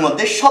লবণগুলোর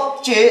মধ্যে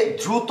সবচেয়ে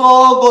দ্রুত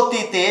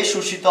গতিতে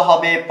শোষিত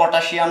হবে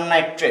পটাশিয়াম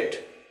নাইট্রেট,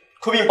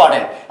 খুব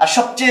ইম্পর্টেন্ট। আর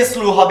সবচেয়ে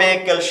স্লো হবে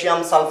ক্যালসিয়াম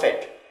সালফেট।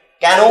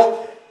 কেন?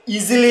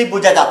 ইজিলি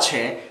বোঝা যাচ্ছে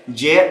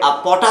যে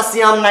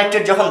পটাশিয়াম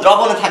নাইট্রেট যখন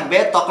দ্রবণে থাকবে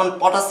তখন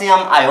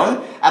পটাশিয়াম আয়ন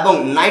এবং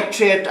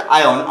নাইট্রেট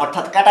আয়ন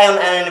অর্থাৎ ক্যাটায়ন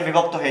আয়নে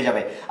বিভক্ত হয়ে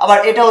যাবে। আবার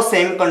এটাও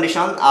সেম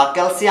কন্ডিশন,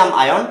 ক্যালসিয়াম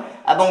আয়ন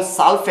এবং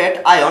সালফেট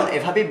আয়ন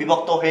এভাবেই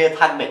বিভক্ত হয়ে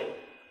থাকবে।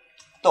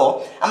 তো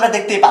আমরা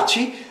দেখতেই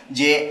পাচ্ছি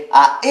যে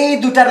এই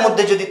দুটার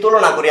মধ্যে যদি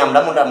তুলনা করি, আমরা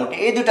মোটামুটি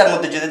এই দুটার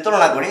মধ্যে যদি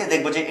তুলনা করি,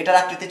 দেখবো যে এটার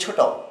আকৃতি ছোট,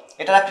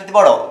 এটার আকৃতি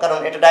বড়, কারণ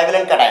এটা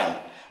ডাইভ্যালেন্ট ক্যাটায়ন।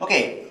 ওকে,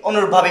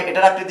 অনুরূপভাবে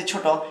এটার আকৃতি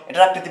ছোট,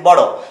 এটার আকৃতি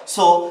বড়।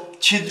 সো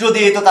ছিদ্র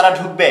দিয়ে তো তারা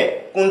ঢুকবে।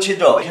 কোন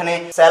ছিদ্র? এখানে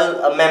সেল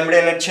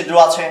মেমব্রেনের ছিদ্র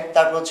আছে,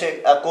 তারপর হচ্ছে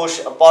কোষ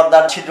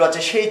পর্দার ছিদ্র আছে,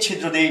 সেই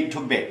ছিদ্র দিয়ে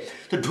ঢুকবে।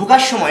 তো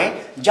ঢোকার সময়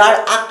যার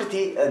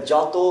আকৃতি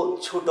যত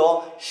ছোট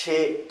সে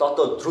তত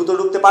দ্রুত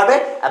ঢুকতে পারবে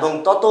এবং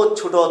তত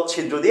ছোট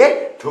ছিদ্র দিয়ে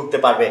ঢুকতে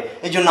পারবে।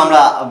 এই জন্য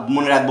আমরা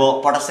মনে রাখবো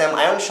পটাশিয়াম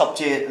আয়ন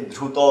সবচেয়ে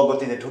দ্রুত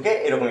গতিতে ঢুকে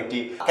এরকম একটি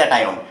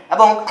ক্যাটায়ন।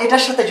 এবং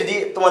এটার সাথে যদি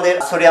তোমাদের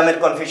সোডিয়ামের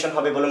কনফিউশন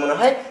হবে বলে মনে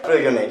হয়,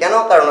 প্রয়োজন নেই। কেন?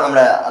 কারণ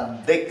আমরা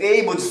দেখেই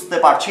বুঝতে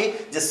পারছি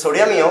যে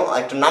সোডিয়ামিও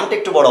একটু নামটা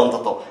একটু বড়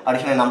অন্তত, আর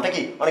এখানে নামটা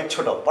কি অনেক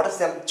ছোট।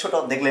 পটাশিয়াম ছোট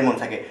দেখলেই মনে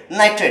থাকে।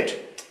 নাইট্রেট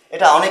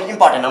এটা অনেক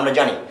ইম্পর্টেন্ট আমরা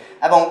জানি।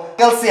 এবং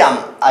ক্যালসিয়াম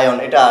আয়ন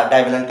এটা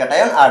ডাইভ্যালেন্ট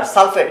ক্যাটায়ন, আর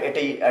সালফেট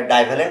এটি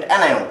ডাইভ্যালেন্ট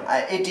অ্যানায়ন।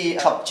 এটি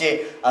সবচেয়ে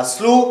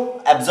স্লো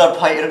অ্যাবজর্ব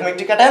হয় এরকম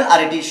একটি ক্যাটায়ন, আর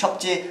এটি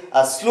সবচেয়ে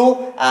স্লো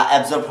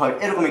অ্যাবজর্ব হয়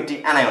এরকম একটি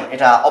অ্যানায়ন।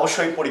 এটা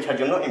অবশ্যই পরীক্ষার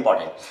জন্য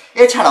ইম্পর্টেন্ট।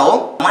 এছাড়াও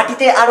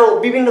মাটিতে আরও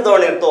বিভিন্ন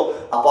ধরনের তো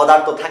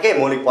পদার্থ থাকে,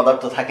 মৌলিক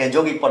পদার্থ থাকে,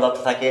 যৌগিক পদার্থ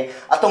থাকে।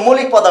 তো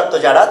মৌলিক পদার্থ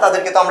যারা,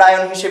 তাদেরকে তো আমরা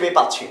আয়ন হিসেবেই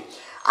পাচ্ছি।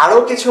 আরও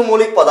কিছু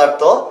মৌলিক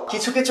পদার্থ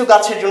কিছু কিছু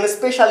গাছের জন্য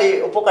স্পেশালি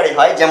উপকারী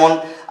হয়, যেমন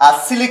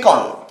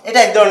সিলিকন। এটা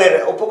এক ধরনের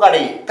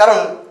উপকারী, কারণ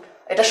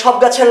এটা সব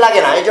গাছের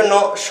লাগে না, এই জন্য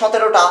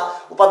 17টা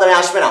উপাদানে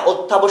আসবে না।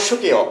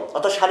 অত্যাবশ্যকীয়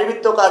অর্থাৎ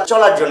শারীরবৃত্ত কাজ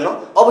চলার জন্য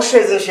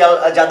অবশ্যই এসেনশিয়াল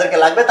যাদেরকে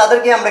লাগবে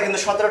তাদেরকে আমরা কিন্তু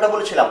 17টা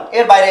বলেছিলাম।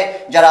 এর বাইরে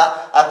যারা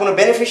কোনো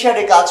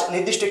বেনিফিশিয়ারি কাজ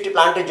নির্দিষ্ট একটি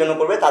প্লান্টের জন্য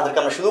করবে তাদেরকে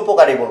আমরা শুধু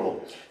উপকারী বলবো।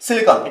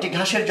 সিলিকন এটি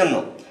ঘাসের জন্য,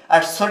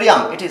 আর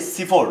সোডিয়াম এটি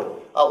C4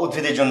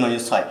 উদ্ভিদের জন্য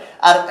ইউজ হয়,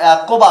 আর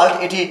কোবাল্ট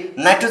এটি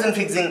নাইট্রোজেন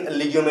ফিক্সিং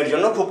লিগিউমের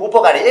জন্য খুব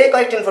উপকারী। এই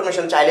কয়েকটি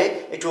ইনফরমেশন চাইলে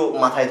একটু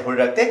মাথায় ধরে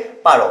রাখতে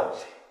পারো।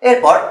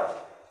 এরপর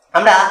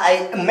আমরা এই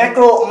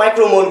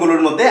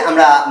মাইক্রোমোলগুলোর মধ্যে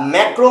আমরা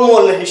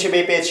ম্যাক্রোমোল হিসেবে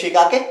পেয়েছি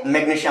কাকে?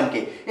 ম্যাগনেসিয়ামকে।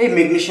 এই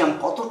ম্যাগনেসিয়াম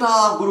কতটা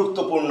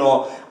গুরুত্বপূর্ণ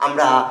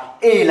আমরা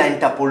এই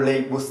লাইনটা পড়লেই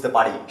বুঝতে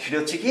পারি। সেটা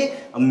হচ্ছে কি,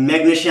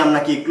 ম্যাগনেসিয়াম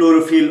নাকি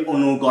ক্লোরোফিল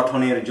অণু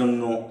গঠনের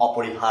জন্য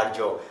অপরিহার্য।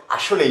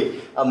 আসলেই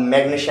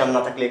ম্যাগনেসিয়াম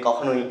না থাকলে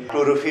কখনোই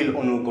ক্লোরোফিল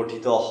অণু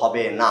গঠিত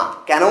হবে না।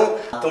 কেন?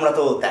 তোমরা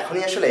তো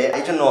দেখোনি আসলে,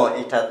 এই জন্য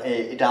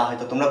এটা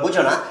হয়তো তোমরা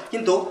বুঝো না,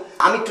 কিন্তু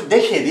আমি একটু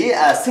দেখিয়ে দিই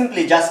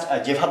সিম্পলি জাস্ট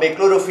যেভাবে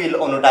ক্লোরোফিল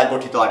অণুটা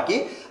গঠিত আর কি।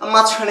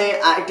 মাঝখানে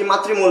একটি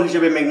মাতৃমূল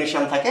হিসেবে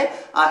ম্যাগনেসিয়াম থাকে,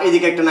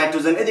 এদিকে একটা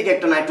নাইট্রোজেন, এদিকে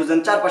একটা নাইট্রোজেন,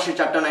 চারপাশে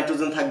 4টা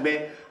নাইট্রোজেন থাকবে,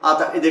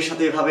 এদের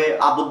সাথে এভাবে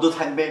আবদ্ধ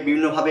থাকবে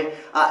বিভিন্নভাবে।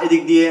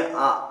 এদিক দিয়ে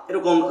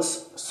এরকম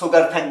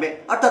সুগার থাকবে,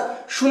 অর্থাৎ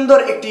সুন্দর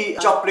একটি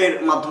চক্রের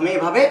মাধ্যমে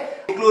এভাবে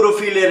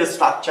ক্লোরোফিলের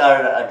স্ট্রাকচার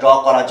ড্র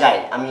করা যায়।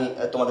 আমি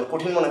তোমাদের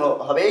কঠিন মনে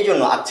হবে এই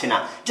জন্য আঁকছি না,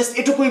 জাস্ট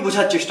এটুকুই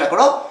বোঝার চেষ্টা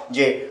করো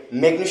যে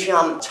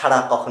ম্যাগনেসিয়াম ছাড়া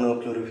কখনো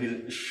ক্লোরোফিল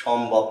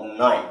সম্ভব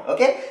নয়।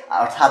 ওকে,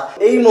 অর্থাৎ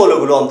এই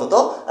মৌলগুলো অন্তত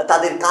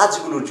তাদের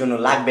কাজগুলোর জন্য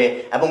লাগবে।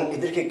 এবং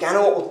এদেরকে কেন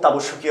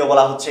অত্যাবশ্যকীয়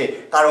বলা হচ্ছে?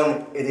 কারণ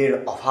এদের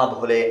অভাব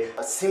হলে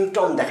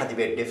সিমটম দেখা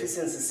দিবে,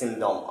 ডেফিসিয়েন্সি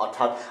সিমটম,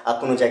 অর্থাৎ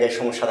কোনো জায়গায়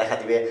সমস্যা দেখা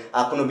দিবে,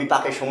 কোনো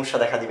বিপাকের সমস্যা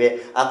দেখা দিবে,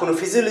 কোনো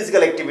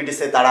ফিজিওলজিক্যাল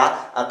অ্যাক্টিভিটিসে তারা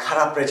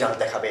খারাপ রেজাল্ট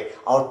দেখাবে,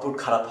 আউটপুট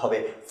খারাপ হবে,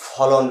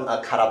 ফলন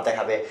খারাপ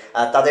দেখাবে,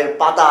 তাদের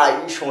পাতায়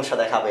সমস্যা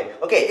দেখাবে।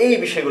 ওকে, এই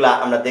বিষয়গুলো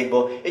আমরা দেখব,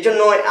 এই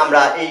জন্য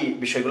আমরা এই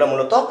বিষয়গুলো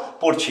মূলত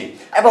পড়ছি।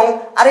 এবং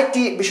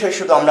আরেকটি বিষয়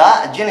শুধু আমরা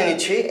জেনে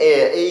নিচ্ছি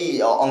এই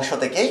অংশ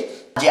থেকেই,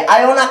 যে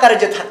আয়ন আকারে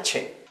যে থাকছে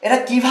এরা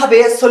কিভাবে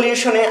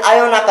সলিউশনে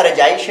আয়ন আকারে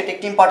যায়, সেটা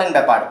একটি ইম্পর্টেন্ট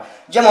ব্যাপার।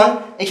 যেমন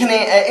এখানে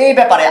এই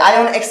ব্যাপারে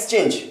আয়ন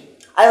এক্সচেঞ্জ,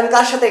 আয়ন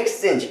কার সাথে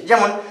এক্সচেঞ্জ?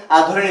 যেমন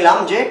ধরে নিলাম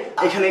যে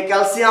এখানে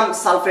ক্যালসিয়াম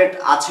সালফেট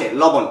আছে,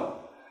 লবণ।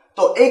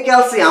 তো এই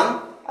ক্যালসিয়াম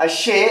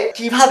সে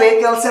কিভাবে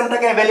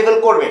ক্যালসিয়ামটাকে অ্যাভেলেবল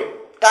করবে,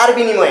 কার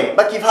বিনিময়ে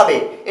বা কিভাবে,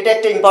 এটা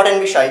একটা ইম্পর্টেন্ট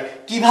বিষয়।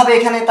 কিভাবে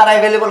এখানে তারা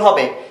অ্যাভেলেবল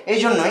হবে, এই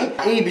জন্যই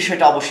এই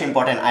বিষয়টা অবশ্যই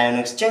ইম্পর্টেন্ট। আয়ন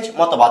এক্সচেঞ্জ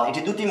মতবাদ,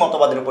 এটি দুটি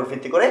মতবাদের উপর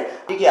ভিত্তি করে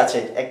ঠিকই আছে।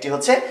 একটি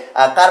হচ্ছে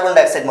কার্বন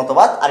ডাইঅক্সাইড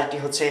মতবাদ, আর একটি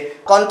হচ্ছে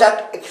কন্ট্যাক্ট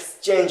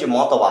এক্সচেঞ্জ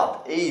মতবাদ।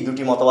 এই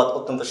দুটি মতবাদ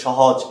অত্যন্ত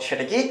সহজ।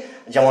 সেটা কি?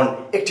 যেমন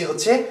একটি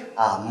হচ্ছে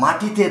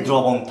মাটিতে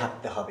দ্রবণ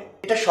থাকতে হবে,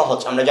 এটা সহজ,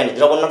 আমরা জানি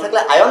দ্রবণ না থাকলে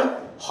আয়ন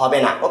হবে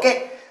না। ওকে,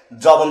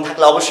 দ্রবণ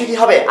থাকলে অবশ্যই কি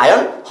হবে?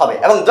 আয়ন হবে।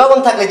 এবং দ্রবণ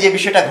থাকলে যে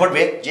বিষয়টা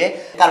ঘটবে, যে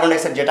কার্বন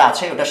ডাইঅক্সাইড যেটা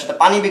আছে ওটার সাথে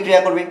পানি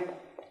বিক্রিয়া করবে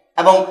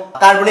এবং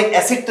কার্বনিক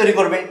অ্যাসিড তৈরি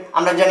করবে।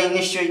 আমরা জানি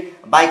নিশ্চয়ই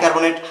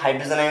বাইকার্বনেট,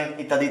 হাইড্রোজেন আয়ন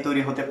ইত্যাদি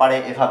তৈরি হতে পারে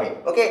এভাবে।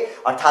 ওকে,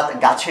 অর্থাৎ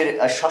গাছের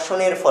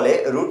শ্বসনের ফলে,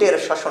 রুটের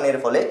শ্বসনের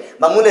ফলে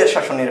বা মূলের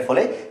শ্বসনের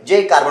ফলে যে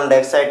কার্বন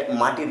ডাইঅক্সাইড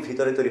মাটির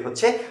ভিতরে তৈরি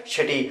হচ্ছে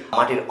সেটি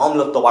মাটির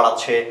অম্লত্ব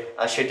বাড়াচ্ছে,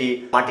 সেটি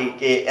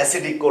মাটিকে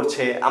অ্যাসিডিক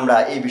করছে। আমরা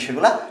এই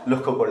বিষয়গুলো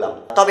লক্ষ্য করলাম।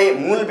 তবে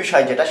মূল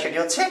বিষয় যেটা, সেটি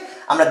হচ্ছে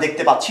আমরা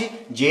দেখতে পাচ্ছি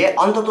যে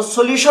অন্তত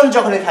সলিউশন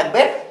যখনই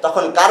থাকবে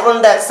তখন কার্বন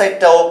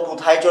ডাইঅক্সাইডটাও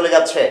কোথায় চলে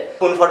যাচ্ছে?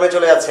 কোন ফর্মে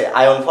চলে যাচ্ছে?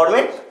 আয়ন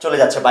ফর্মে চলে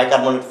যাচ্ছে,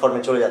 বাইকার্বনেট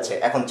ফর্মে চলে যাচ্ছে।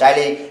 এখন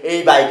চাইলেই এই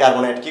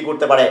বাইকার্বনেট কি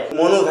করতে পারে?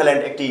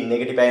 মনোভ্যালেন্ট একটি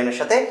নেগেটিভ আয়নের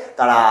সাথে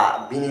তারা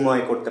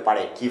বিনিময় করতে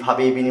পারে।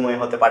 কিভাবে বিনিময়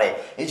হতে পারে?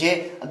 এই যে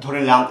ধরে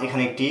নিলাম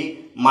এখানে একটি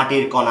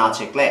মাটির কণা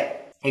আছে, ক্লে।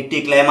 একটি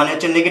ক্লে মানে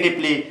হচ্ছে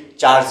নেগেটিভলি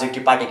চার্জ একটি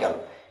পার্টিকেল।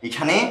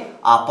 এখানে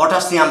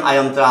পটাশিয়াম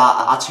আয়নটা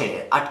আছে,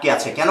 আটকে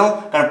আছে। কেন?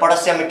 কারণ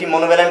পটাশিয়াম একটি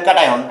মনোভ্যালেন্ট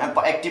ক্যাটায়ন,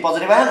 একটি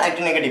পজিটিভ আয়ন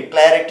একটি নেগেটিভ,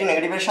 ক্লেয়ার একটি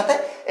নেগেটিভের সাথে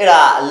এরা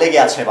লেগে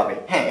আছে এভাবে।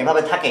 হ্যাঁ,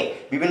 এভাবে থাকে।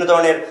 বিভিন্ন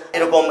ধরনের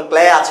এরকম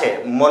ক্লে আছে,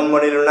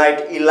 মনমোনিলুনাইট,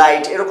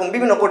 ইলাইট, এরকম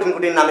বিভিন্ন কঠিন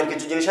কঠিন নামের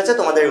কিছু জিনিস আছে,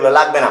 তোমাদের এগুলো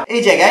লাগবে না।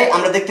 এই জায়গায়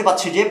আমরা দেখতে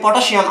পাচ্ছি যে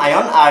পটাশিয়াম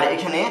আয়ন আর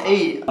এখানে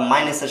এই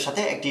মাইনাসের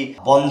সাথে একটি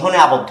বন্ধনে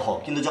আবদ্ধ,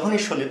 কিন্তু যখন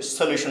এই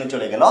সলিউশনে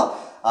চলে গেল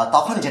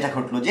তখন যেটা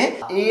ঘটলো যে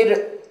এর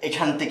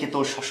এখান থেকে তো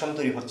শ্বসন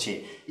তৈরি হচ্ছে,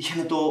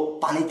 এখানে তো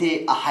পানিতে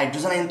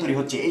হাইড্রোজেন আয়ন তৈরি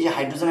হচ্ছে। এই যে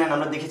হাইড্রোজেন আয়ন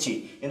আমরা দেখেছি,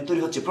 এখানে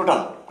তৈরি হচ্ছে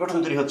প্রোটন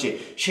তৈরি হচ্ছে।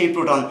 সেই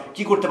প্রোটন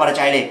কি করতে পারে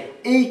চাইলে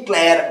এই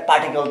ক্লেয়ার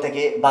পার্টিকেল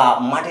থেকে বা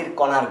মাটির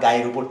কণার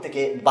গায়ের উপর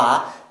থেকে বা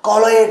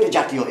কলয়েড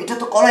জাতীয়, এটা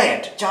তো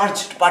কলয়েড চার্জ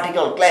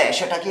পার্টিকেল ক্লে,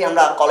 সেটাকে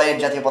আমরা কলয়েড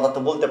জাতীয় পদার্থ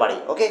বলতে পারি।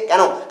 ওকে,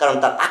 কেন? কারণ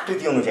তার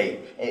আকৃতি অনুযায়ী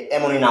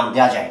এমনই নাম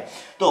দেওয়া যায়।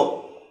 তো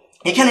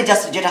এখানে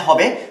জাস্ট যেটা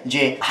হবে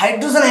যে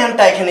হাইড্রোজেন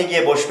আয়নটা এখানে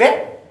গিয়ে বসবে,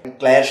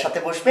 ক্লেয়ার সাথে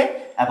বসবে,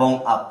 এবং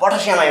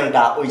পটাশিয়াম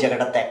আয়নটা ওই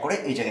জায়গাটা ত্যাগ করে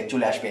এই জায়গায়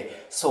চলে আসবে।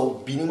 সো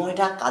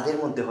বিনিময়টা কাদের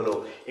মধ্যে হলো?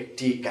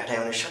 একটি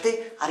ক্যাটায়নের সাথে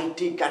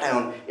আরেকটি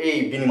ক্যাটায়ন। এই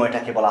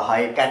বিনিময়টাকে বলা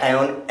হয়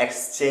ক্যাটায়ন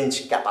এক্সচেঞ্জ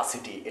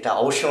ক্যাপাসিটি। এটা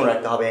অবশ্যই মনে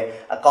রাখতে হবে।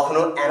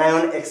 কখনো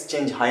অ্যানায়ন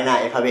এক্সচেঞ্জ হয় না,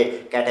 এভাবে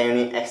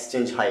ক্যাটায়নই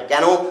এক্সচেঞ্জ হয়।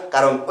 কেন?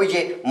 কারণ ওই যে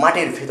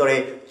মাটির ভিতরে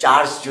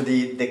চার্জ যদি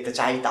দেখতে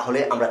চাই তাহলে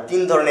আমরা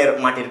তিন ধরনের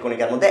মাটির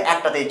কণিকার মধ্যে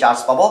একটাতেই চার্জ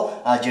পাবো,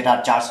 যেটার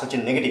চার্জ হচ্ছে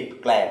নেগেটিভ,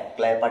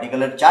 ক্লেয়ার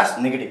পার্টিকেলের চার্জ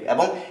নেগেটিভ,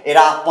 এবং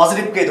এরা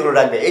পজিটিভকে ধরে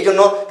রাখবে। এই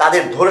জন্য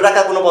তাদের ধরে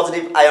রাখা কোনো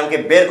পজিটিভ আয়নকে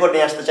বের করে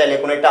নিয়ে আসতে চাইলে,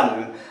 কোনো একটা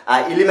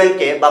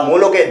এলিমেন্টকে বা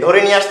মৌলকে ধরে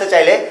নিয়ে আসতে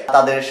চাইলে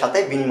তাদের সাথে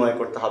বিনিময়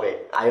করতে হবে,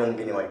 আয়ন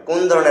বিনিময়। কোন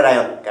ধরনের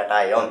আয়ন?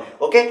 ক্যাটায়ন।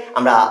 ওকে,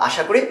 আমরা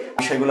আশা করি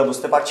বিষয়গুলো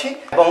বুঝতে পারছি।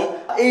 এবং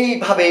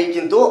এইভাবেই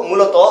কিন্তু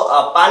মূলত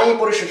পানি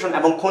পরিশোষণ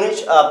এবং খনিজ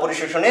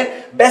পরিশোষণের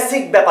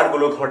বেসিক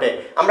ব্যাপারগুলো ঘটে।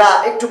 আমরা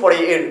একটু পরে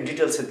এর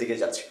ডিটেলসের দিকে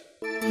যাচ্ছি।